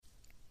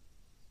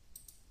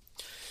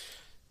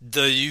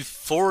The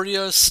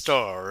Euphoria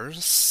star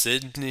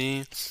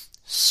Sydney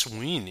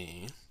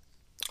Sweeney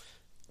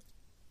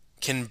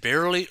can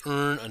barely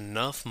earn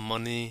enough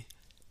money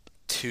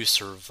to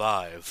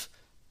survive,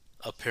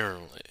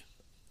 apparently.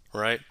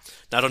 Right?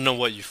 Now, I don't know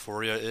what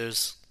Euphoria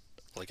is,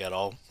 like at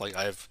all. Like,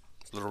 I have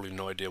literally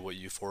no idea what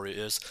Euphoria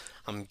is.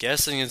 I'm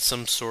guessing it's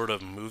some sort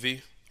of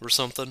movie or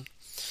something.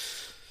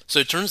 So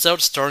it turns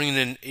out starring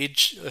in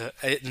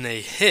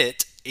a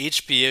hit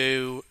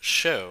HBO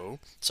show,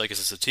 so I guess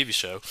it's a TV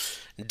show,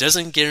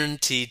 doesn't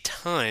guarantee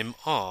time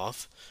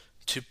off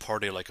to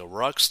party like a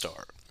rock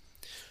star.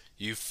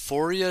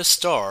 Euphoria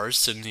star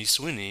Sydney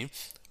Sweeney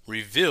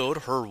revealed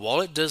her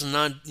wallet does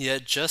not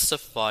yet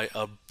justify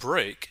a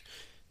break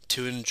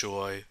to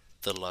enjoy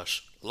the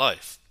lush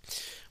life.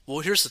 Well,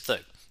 here's the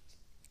thing.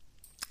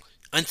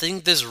 I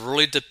think this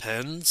really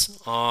depends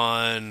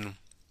on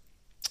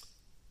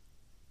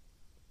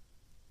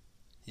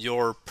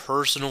your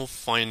personal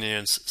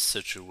finance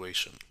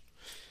situation,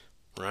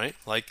 right?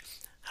 Like,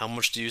 how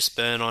much do you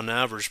spend on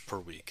average per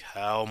week?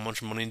 How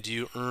much money do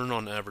you earn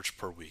on average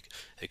per week?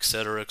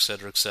 Etc.,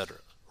 etc., etc.,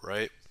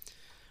 right?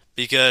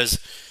 Because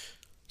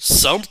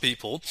some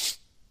people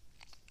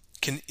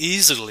can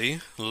easily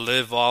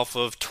live off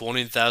of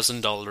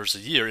 $20,000 a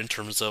year in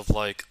terms of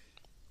like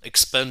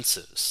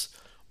expenses,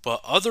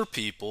 but other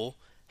people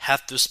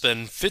have to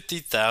spend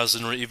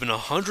 $50,000 or even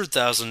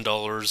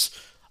 $100,000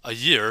 a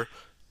year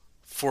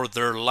for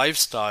their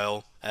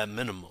lifestyle at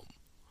minimum,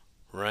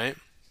 right?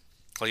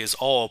 Like it's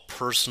all a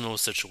personal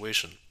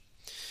situation.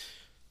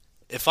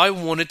 If I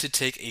wanted to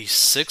take a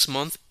 6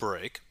 month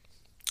break,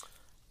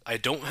 I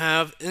don't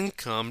have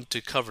income to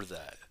cover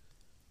that.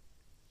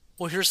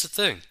 Well, here's the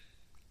thing,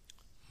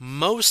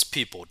 most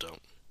people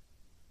don't.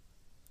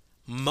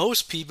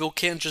 Most people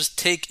can't just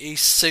take a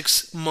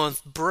 6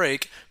 month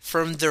break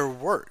from their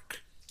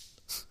work.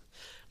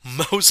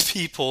 Most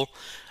people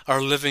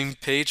are living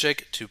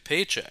paycheck to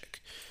paycheck.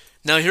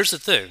 Now, here's the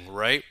thing,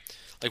 right?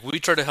 Like, we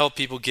try to help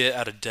people get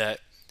out of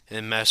debt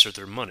and master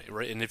their money,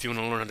 right? And if you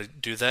want to learn how to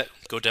do that,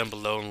 go down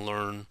below and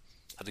learn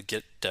how to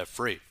get debt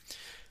free.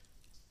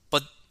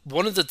 But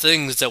one of the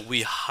things that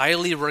we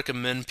highly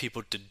recommend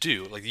people to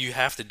do, like, you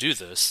have to do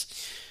this,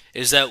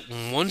 is that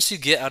once you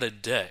get out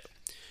of debt,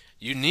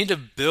 you need to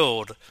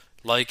build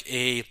like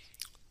a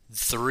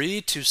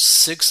 3 to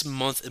 6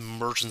 month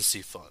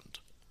emergency fund,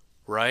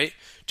 right?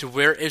 To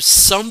where if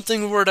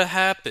something were to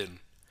happen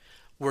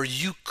where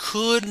you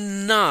could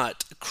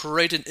not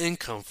create an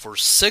income for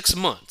 6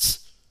 months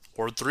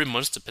or 3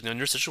 months, depending on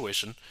your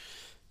situation,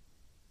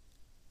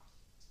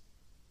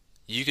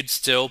 you could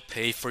still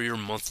pay for your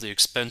monthly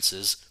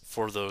expenses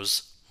for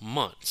those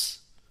months,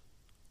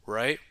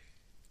 right?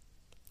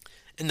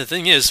 And the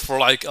thing is, for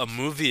like a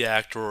movie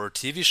actor or a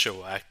TV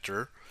show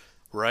actor,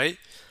 right?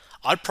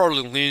 I'd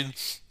probably lean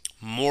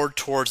more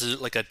towards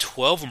like a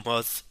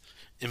 12-month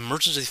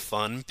emergency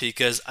fund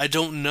because I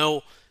don't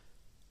know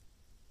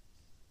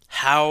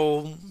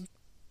how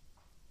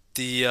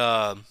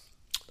the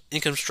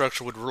income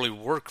structure would really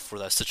work for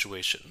that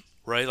situation,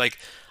 right? Like,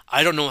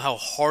 I don't know how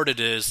hard it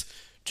is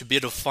to be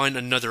able to find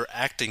another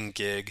acting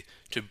gig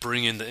to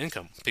bring in the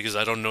income because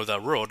I don't know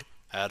that world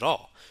at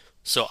all.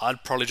 So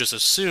I'd probably just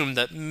assume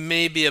that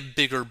maybe a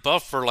bigger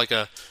buffer, like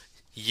a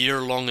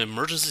year-long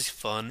emergency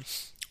fund,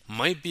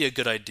 might be a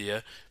good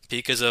idea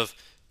because of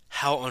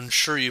how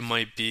unsure you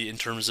might be in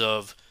terms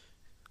of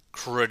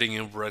creating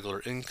a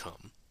regular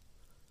income,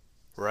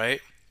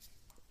 right?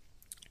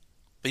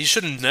 But you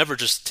should never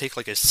just take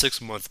like a 6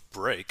 month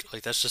break.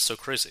 Like, that's just so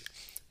crazy.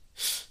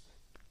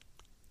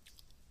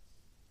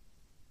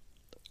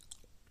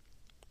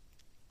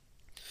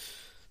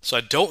 So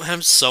I don't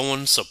have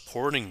someone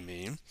supporting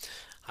me.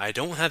 I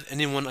don't have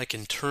anyone I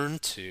can turn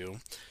to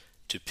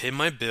pay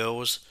my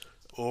bills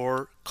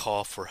or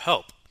call for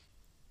help.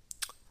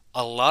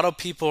 A lot of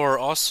people are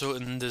also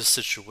in this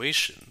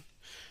situation.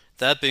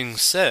 That being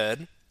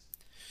said,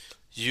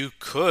 you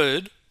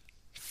could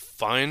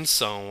find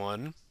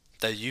someone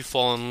that you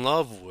fall in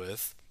love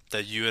with,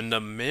 that you end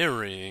up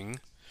marrying,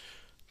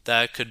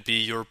 that could be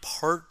your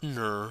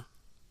partner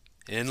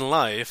in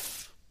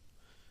life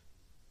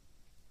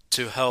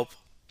to help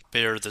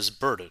bear this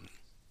burden.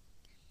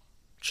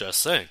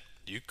 Just saying,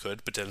 you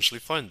could potentially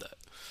find that,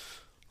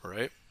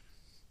 right?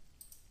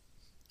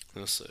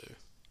 Let's see.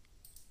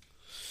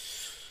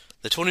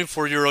 The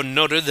 24-year-old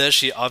noted that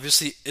she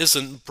obviously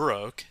isn't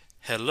broke.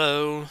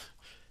 Hello,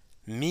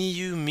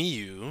 Miyu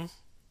Miyu,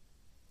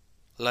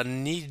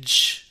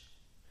 Laneige,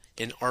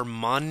 and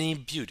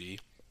Armani Beauty.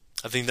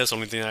 I think that's the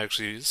only thing I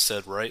actually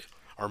said right.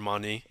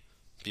 Armani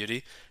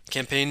Beauty.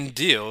 Campaign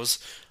deals,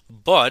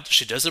 but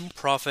she doesn't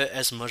profit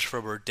as much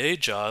from her day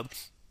job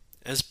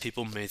as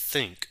people may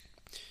think.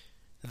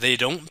 They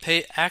don't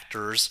pay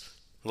actors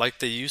like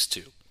they used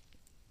to.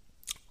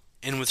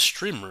 And with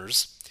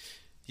streamers,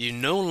 you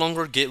no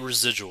longer get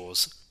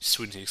residuals,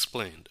 Sweeney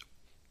explained.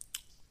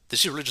 Did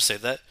she really just say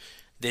that?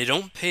 They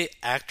don't pay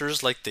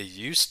actors like they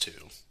used to.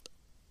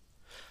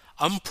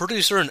 I'm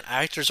pretty certain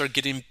actors are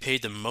getting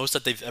paid the most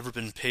that they've ever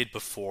been paid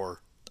before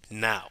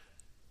now.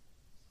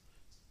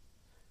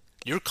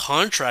 your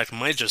contract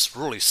might just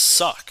really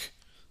suck,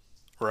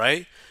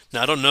 right?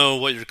 Now, I don't know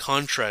what your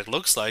contract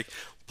looks like,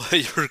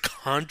 but your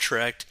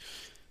contract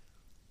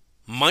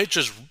might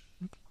just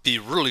be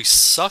really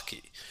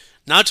sucky.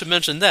 Not to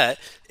mention that,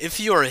 if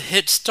you are a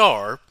hit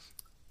star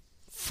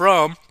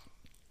from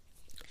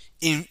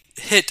a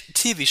hit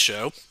TV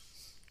show,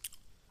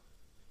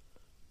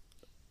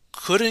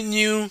 couldn't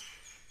you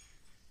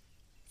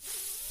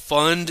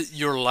fund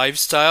your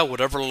lifestyle,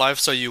 whatever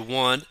lifestyle you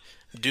want,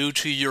 due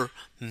to your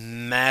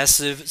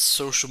massive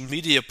social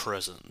media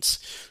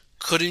presence?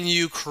 Couldn't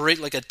you create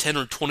like a $10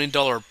 or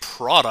 $20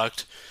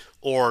 product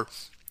or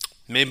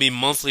maybe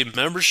monthly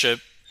membership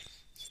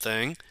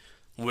thing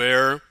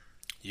where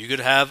you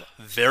could have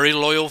very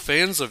loyal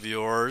fans of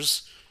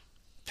yours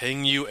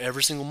paying you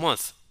every single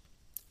month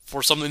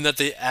for something that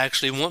they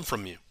actually want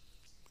from you?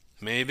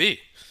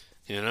 Maybe,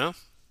 you know?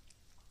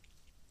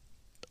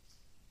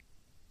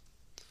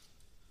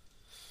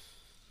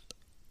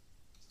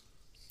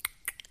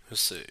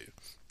 Let's see.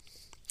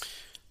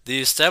 The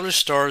established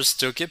stars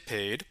still get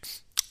paid,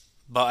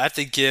 but I have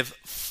to give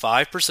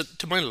 5%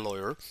 to my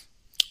lawyer,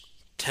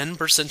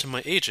 10% to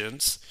my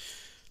agents,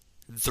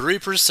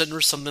 3%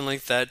 or something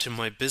like that to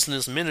my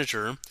business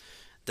manager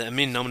that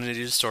may nominate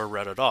to star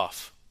routed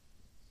off.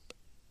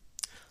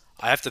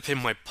 I have to pay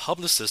my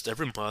publicist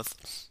every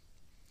month,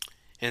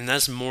 and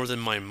that's more than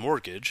my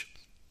mortgage.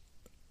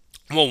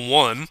 Well,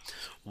 one,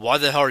 why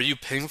the hell are you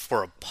paying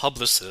for a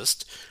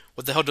publicist?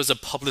 What the hell does a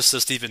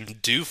publicist even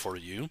do for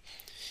you?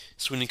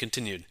 Sweeney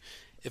continued,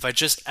 if I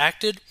just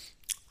acted,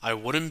 I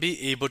wouldn't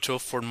be able to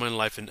afford my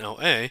life in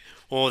LA.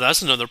 Well,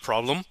 that's another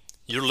problem.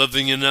 You're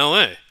living in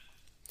LA.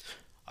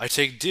 I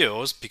take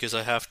deals because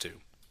I have to.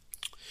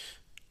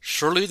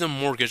 Surely the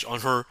mortgage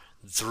on her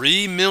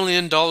 $3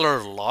 million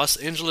Los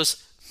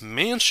Angeles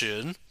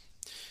mansion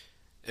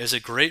is a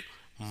great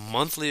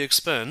monthly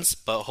expense,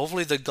 but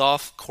hopefully the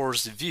golf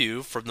course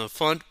view from the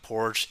front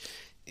porch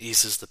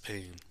eases the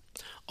pain.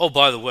 Oh,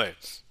 by the way,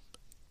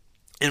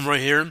 and right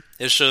here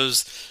it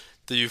shows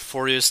the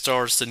Euphoria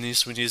star Sydney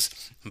Sweeney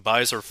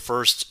buys her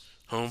first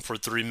home for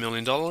 $3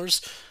 million.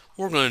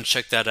 We're going to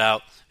check that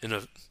out in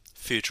a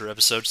future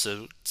episode,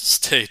 so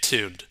stay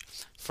tuned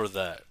for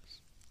that.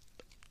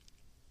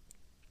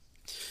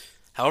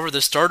 However,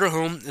 the starter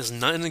home is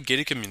not in a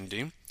gated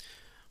community,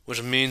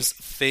 which means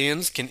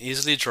fans can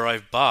easily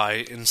drive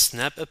by and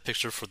snap a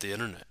picture for the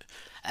internet.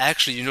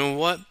 Actually, you know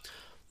what?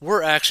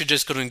 We're actually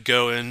just going to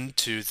go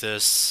into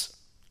this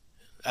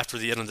after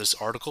the end of this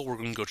article. We're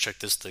going to go check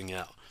this thing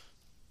out.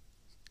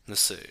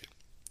 Let's see.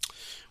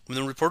 When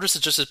the reporter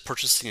suggested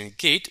purchasing a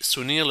gate,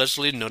 Sweeney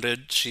allegedly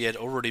noted she had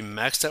already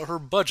maxed out her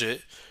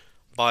budget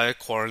by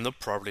acquiring the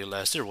property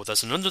last year. Well,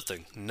 that's another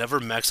thing. Never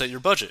max out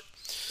your budget.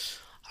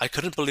 I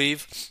couldn't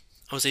believe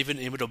I was even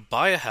able to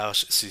buy a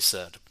house, she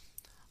said.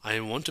 I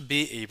want to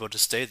be able to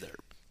stay there.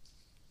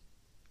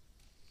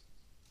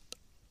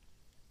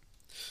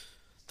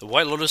 The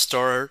White Lotus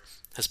star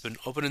has been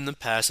open in the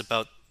past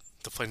about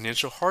the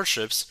financial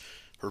hardships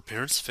her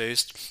parents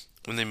faced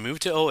when they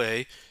moved to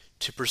OA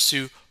to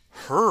pursue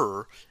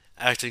her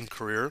acting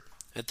career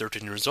at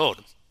 13 years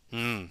old.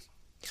 Kind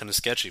of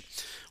sketchy.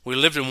 We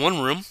lived in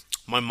one room,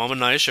 my mom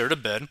and I shared a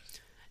bed,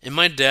 and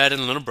my dad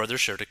and little brother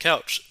shared a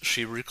couch,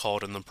 she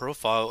recalled in the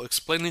profile,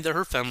 explaining that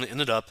her family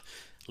ended up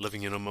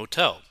living in a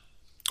motel.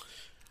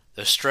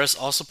 The stress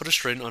also put a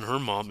strain on her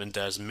mom and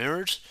dad's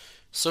marriage,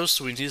 so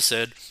Sweeney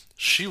said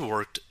she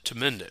worked to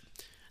mend it.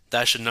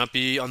 That should not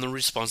be on the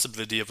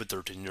responsibility of a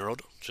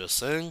 13-year-old, just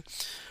saying.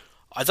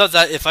 I thought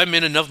that if I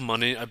made enough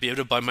money, I'd be able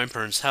to buy my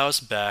parents' house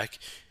back,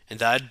 and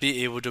that I'd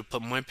be able to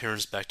put my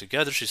parents back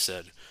together, she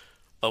said.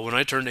 But when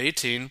I turned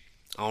 18,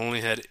 I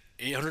only had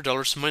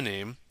 $800 to my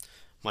name,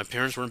 my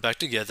parents weren't back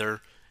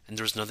together, and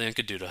there was nothing I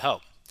could do to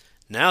help.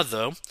 Now,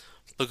 though,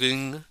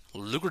 booking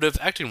lucrative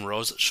acting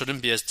roles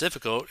shouldn't be as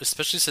difficult,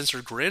 especially since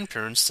her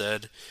grandparents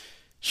said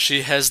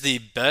she has the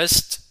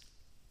best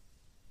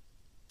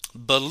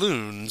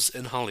balloons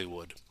in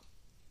Hollywood.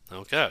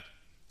 Okay.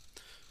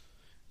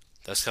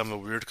 That's kind of a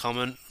weird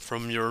comment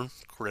from your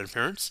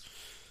grandparents.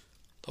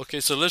 Okay,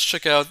 so let's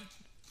check out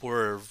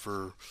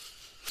wherever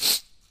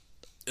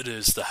it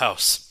is, the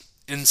house.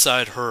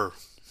 Inside her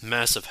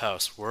massive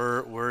house.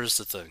 Where is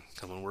the thing?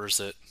 Come on, where is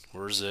it?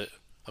 Where is it?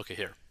 Okay,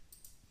 here.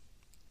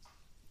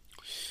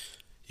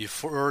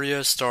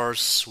 Euphoria star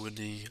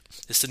Sydney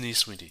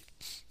Sweeney.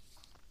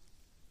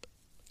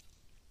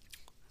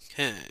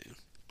 Okay.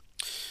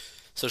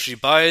 So she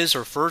buys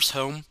her first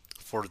home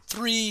for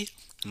 $3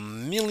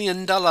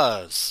 million.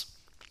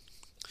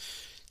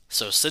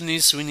 So Sydney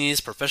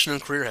Sweeney's professional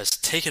career has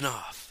taken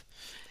off.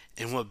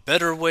 And what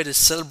better way to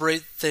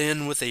celebrate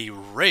than with a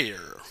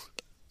rare,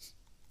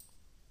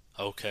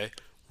 $3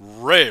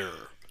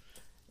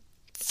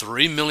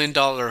 million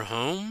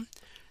home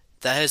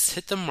that has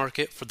hit the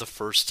market for the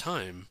first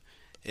time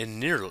in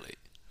nearly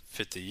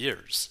 50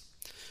 years.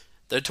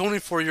 The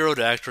 24-year-old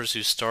actress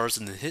who stars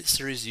in the hit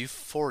series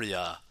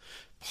Euphoria,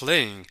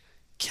 playing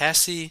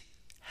Cassie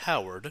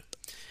Howard,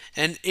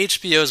 and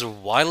HBO's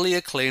widely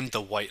acclaimed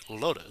The White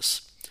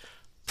Lotus,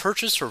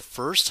 purchased her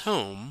first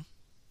home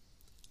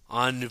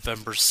on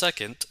November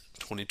 2nd,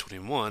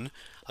 2021,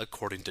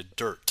 according to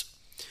Dirt.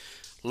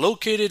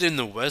 Located in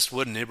the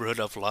Westwood neighborhood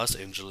of Los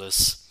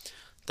Angeles,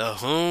 the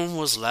home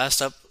was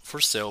last up for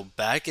sale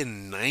back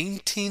in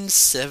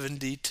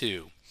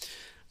 1972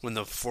 when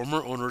the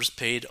former owners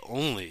paid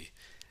only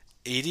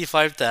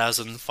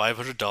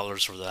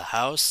 $85,500 for the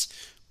house,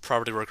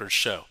 property records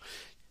show.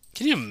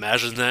 Can you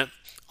imagine that?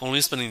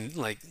 Only spending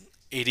like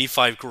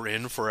 85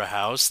 grand for a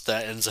house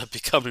that ends up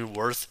becoming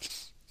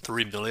worth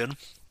 3 million?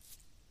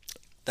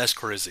 That's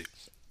crazy.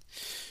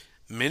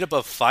 Made up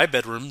of 5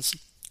 bedrooms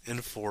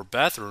and 4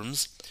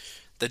 bathrooms,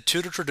 the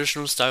Tudor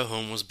traditional style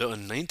home was built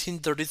in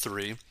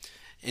 1933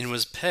 and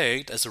was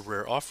pegged as a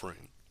rare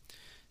offering.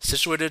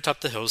 Situated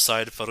atop the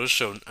hillside, photos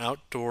show an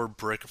outdoor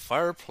brick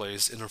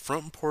fireplace and a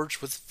front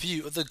porch with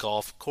view of the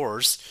golf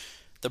course,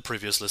 the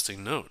previous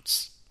listing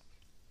notes.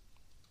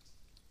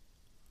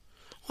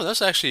 Well,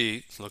 that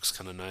actually looks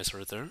kind of nice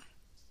right there.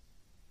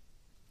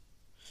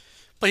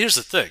 But here's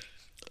the thing.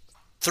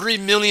 3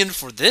 million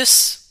for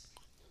this?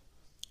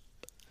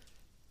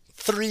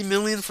 3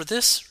 million for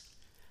this?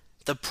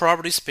 The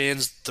property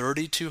spans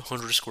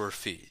 3,200 square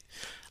feet.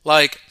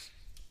 Like,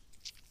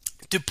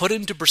 to put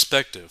into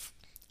perspective,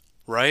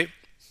 right?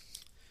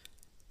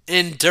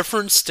 In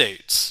different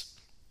states,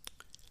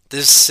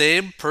 this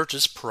same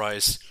purchase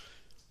price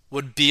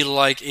would be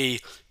like a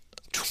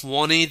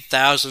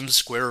 20,000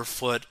 square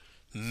foot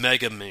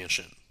mega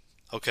mansion,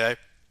 okay?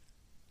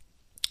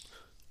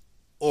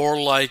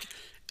 Or like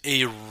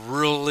a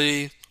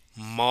really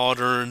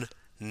modern,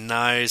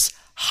 nice,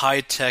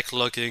 high-tech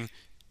looking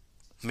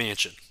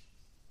mansion,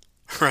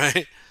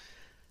 right?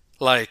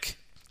 Like,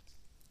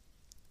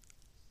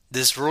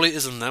 this really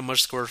isn't that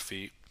much square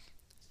feet.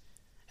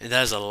 It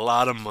has a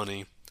lot of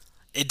money.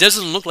 It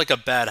doesn't look like a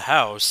bad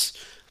house,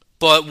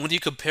 but when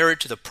you compare it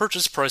to the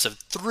purchase price of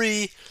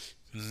 $3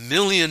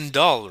 million,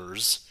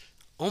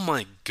 oh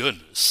my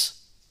goodness.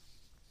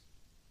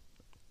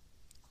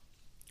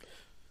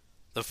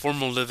 The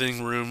formal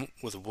living room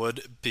with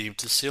wood beam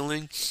to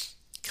ceiling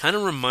kind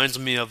of reminds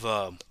me of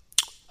a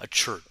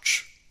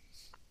church.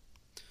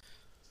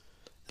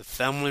 The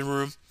family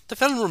room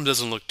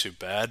doesn't look too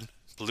bad.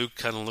 Blue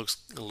kind of looks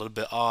a little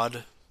bit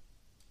odd.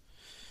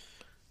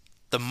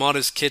 The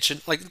modest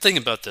kitchen, like think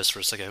about this for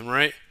a second,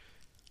 right?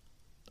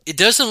 It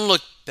doesn't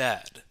look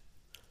bad.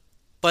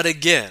 But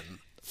again,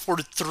 for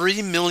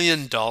 $3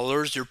 million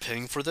you're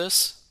paying for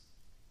this?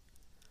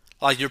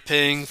 Like you're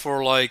paying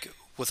for like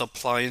with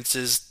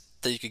appliances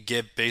that you could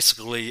get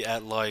basically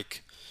at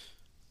like,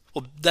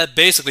 well, that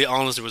basically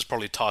honestly was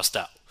probably tossed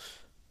out.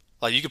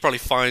 Like you could probably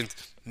find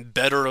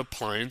better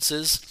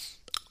appliances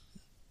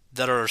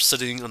that are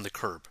sitting on the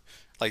curb.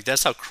 Like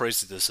that's how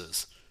crazy this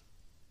is.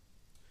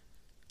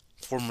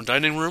 Formal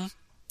dining room.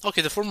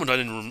 Okay, the formal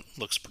dining room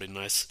looks pretty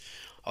nice.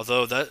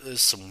 Although that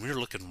is some weird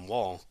looking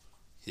wall.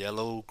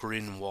 Yellow,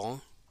 green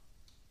wall.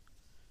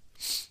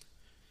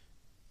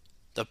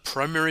 The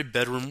primary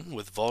bedroom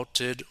with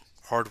vaulted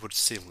hardwood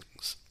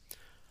ceilings.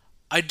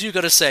 I do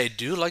gotta say, I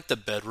do like the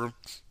bedroom.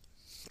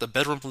 The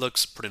bedroom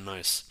looks pretty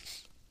nice.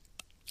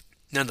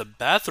 Now the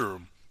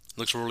bathroom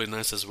looks really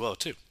nice as well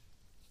too.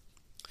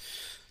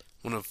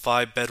 One of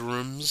 5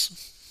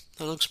 bedrooms.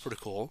 That looks pretty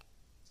cool.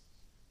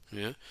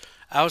 Yeah.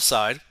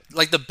 Outside,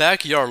 like the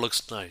backyard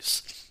looks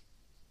nice.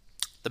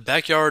 The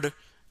backyard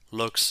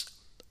looks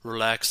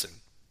relaxing.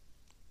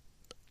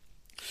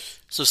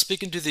 So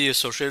speaking to the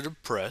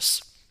Associated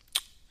Press,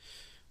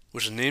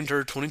 which named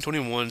her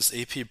 2021's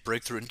AP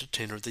Breakthrough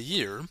Entertainer of the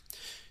Year,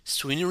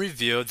 Sweeney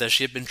revealed that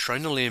she had been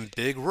trying to land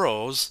big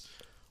roles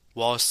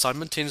while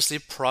simultaneously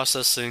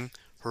processing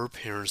her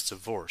parents'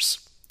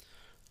 divorce.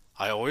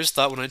 I always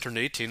thought when I turned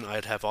 18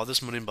 I'd have all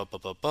this money, blah blah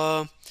blah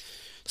blah.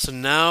 So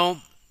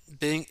now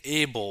being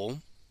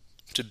able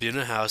to be in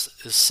a house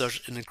is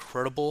such an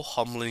incredible,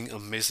 humbling,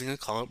 amazing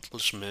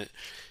accomplishment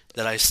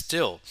that I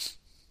still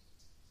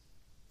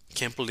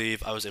can't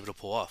believe I was able to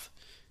pull off.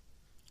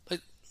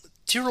 Like,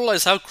 do you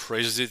realize how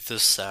crazy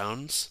this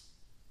sounds?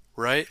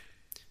 Right?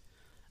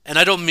 And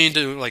I don't mean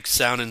to like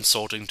sound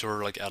insulting to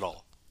her like at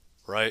all.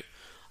 Right?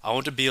 I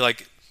want to be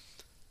like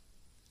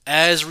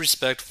as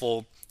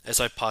respectful as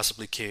I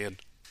possibly can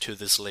to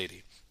this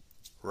lady.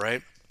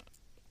 Right?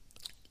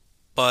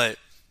 But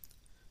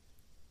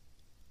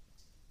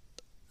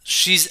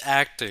she's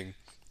acting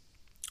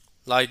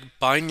like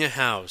buying a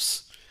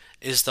house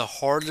is the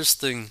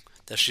hardest thing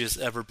that she has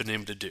ever been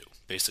able to do,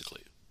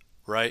 basically.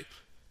 Right?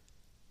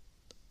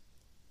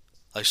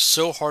 Like,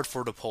 so hard for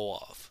her to pull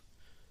off.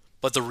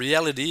 But the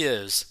reality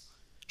is,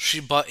 she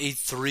bought a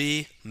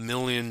 $3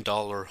 million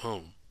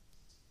home.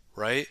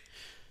 Right?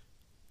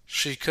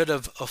 She could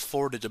have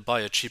afforded to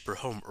buy a cheaper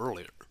home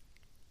earlier.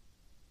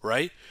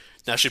 Right?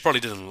 Now, she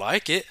probably didn't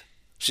like it.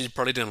 She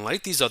probably didn't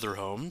like these other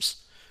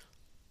homes.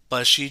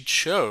 But she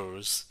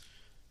chose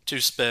to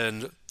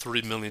spend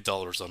 $3 million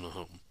on a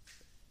home.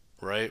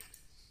 Right?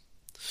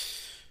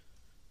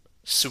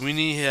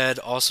 Sweeney had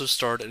also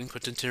starred in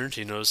Quentin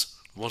Tarantino's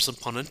Once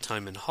Upon a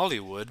Time in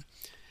Hollywood,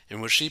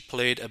 in which she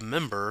played a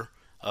member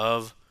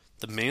of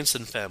the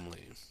Manson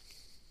family.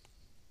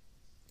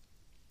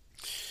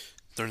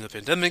 During the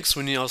pandemic,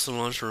 Sweeney also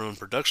launched her own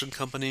production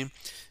company,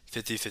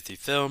 50/50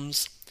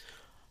 Films.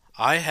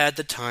 I had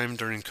the time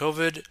during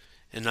COVID,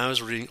 and I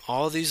was reading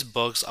all these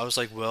books. I was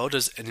like, well,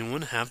 does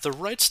anyone have the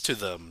rights to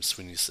them?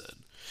 Sweeney said.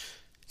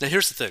 Now,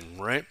 here's the thing,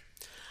 right?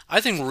 I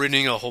think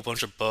reading a whole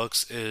bunch of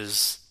books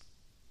is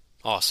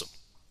awesome,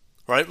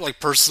 right? Like,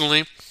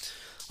 personally,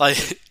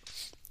 like,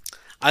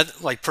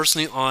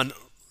 personally, on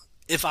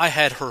if I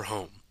had her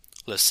home,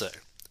 let's say,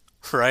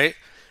 right?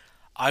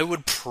 I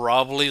would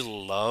probably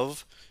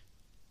love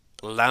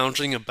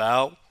lounging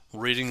about,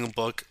 reading a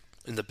book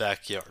in the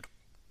backyard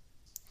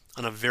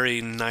on a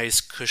very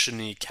nice,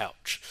 cushiony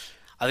couch.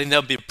 I think that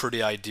would be a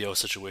pretty ideal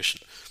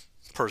situation,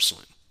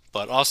 personally.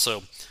 But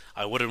also,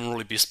 I wouldn't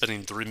really be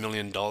spending $3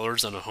 million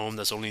on a home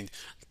that's only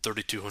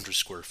 3,200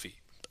 square feet.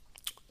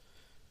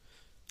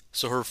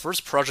 So her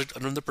first project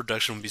under the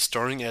production would be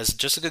starring as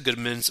Jessica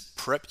Goodman's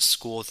prep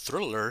school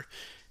thriller,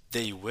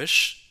 They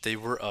Wish They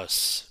Were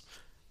Us,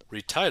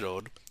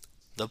 retitled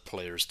The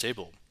Player's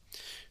Table.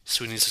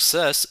 Sweeney's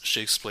success,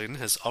 she explained,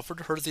 has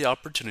offered her the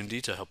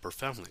opportunity to help her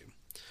family.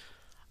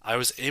 I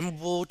was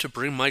able to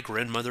bring my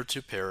grandmother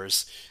to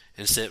Paris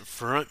and sit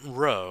front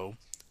row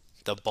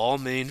the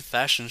Balmain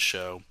fashion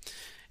show,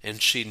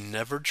 and she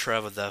never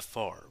traveled that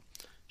far.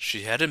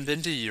 She hadn't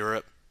been to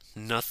Europe,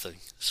 nothing,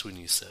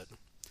 Sweeney said.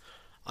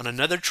 On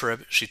another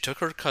trip, she took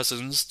her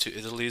cousins to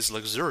Italy's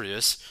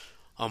luxurious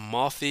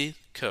Amalfi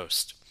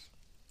Coast.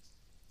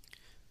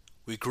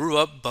 We grew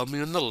up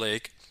bumming on the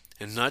lake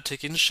and not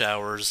taking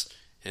showers,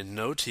 and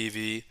no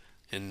TV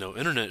and no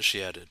internet,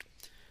 she added.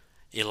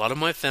 A lot of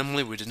my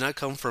family, we did not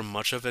come from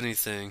much of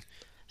anything,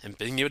 and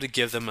being able to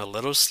give them a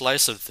little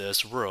slice of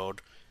this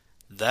world,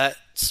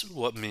 that's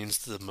what means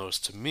the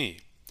most to me.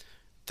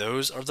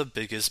 Those are the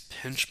biggest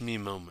pinch me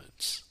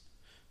moments.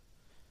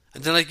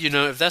 And then,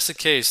 if that's the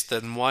case,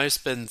 then why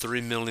spend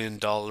 $3 million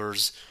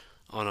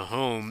on a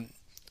home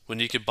when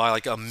you could buy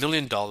like $1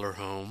 million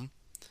home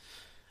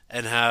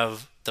and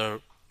have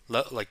the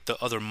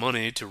other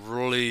money to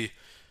really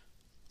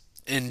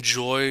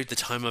enjoy the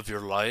time of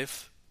your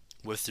life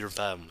with your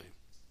family,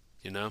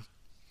 you know?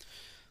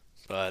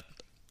 But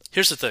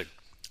here's the thing: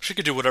 she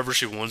could do whatever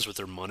she wants with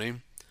her money.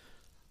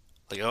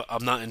 Like,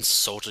 I'm not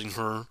insulting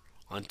her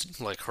on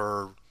like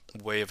her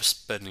way of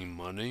spending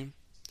money.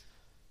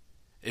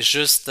 It's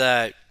just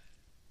that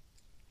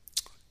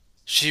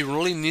she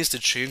really needs to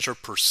change her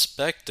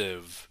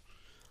perspective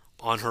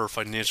on her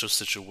financial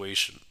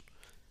situation,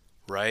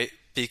 right?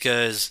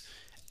 Because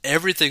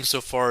everything so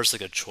far is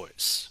like a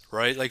choice,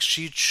 right? Like,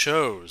 she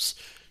chose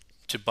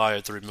to buy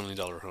a $3 million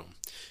home.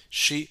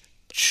 She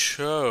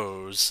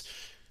chose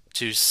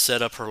to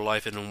set up her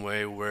life in a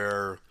way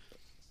where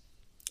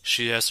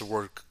she has to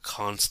work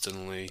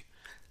constantly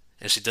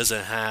and she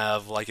doesn't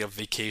have like a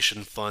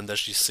vacation fund that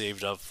she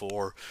saved up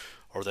for,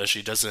 or that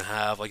she doesn't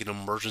have like an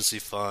emergency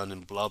fund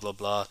and blah blah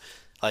blah.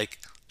 Like,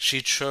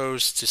 she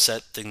chose to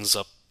set things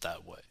up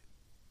that way,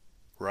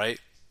 right?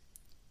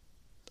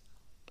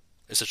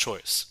 It's a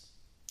choice.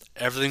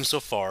 Everything so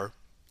far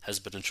has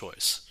been a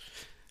choice.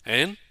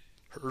 And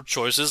her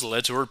choices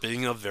led to her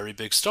being a very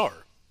big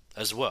star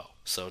as well.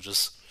 So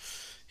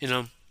you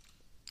know,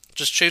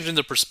 just changing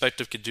the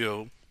perspective could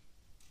do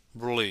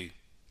really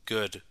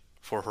good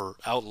for her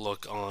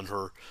outlook on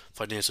her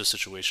financial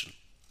situation.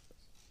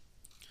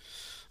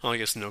 Oh, I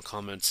guess no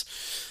comments.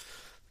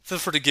 Feel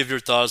free to give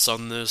your thoughts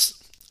on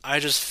this. I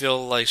just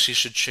feel like she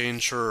should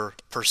change her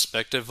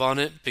perspective on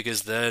it,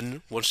 because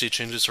then once she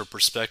changes her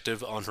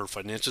perspective on her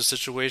financial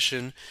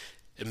situation,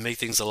 it makes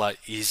things a lot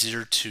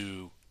easier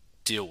to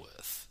deal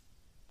with.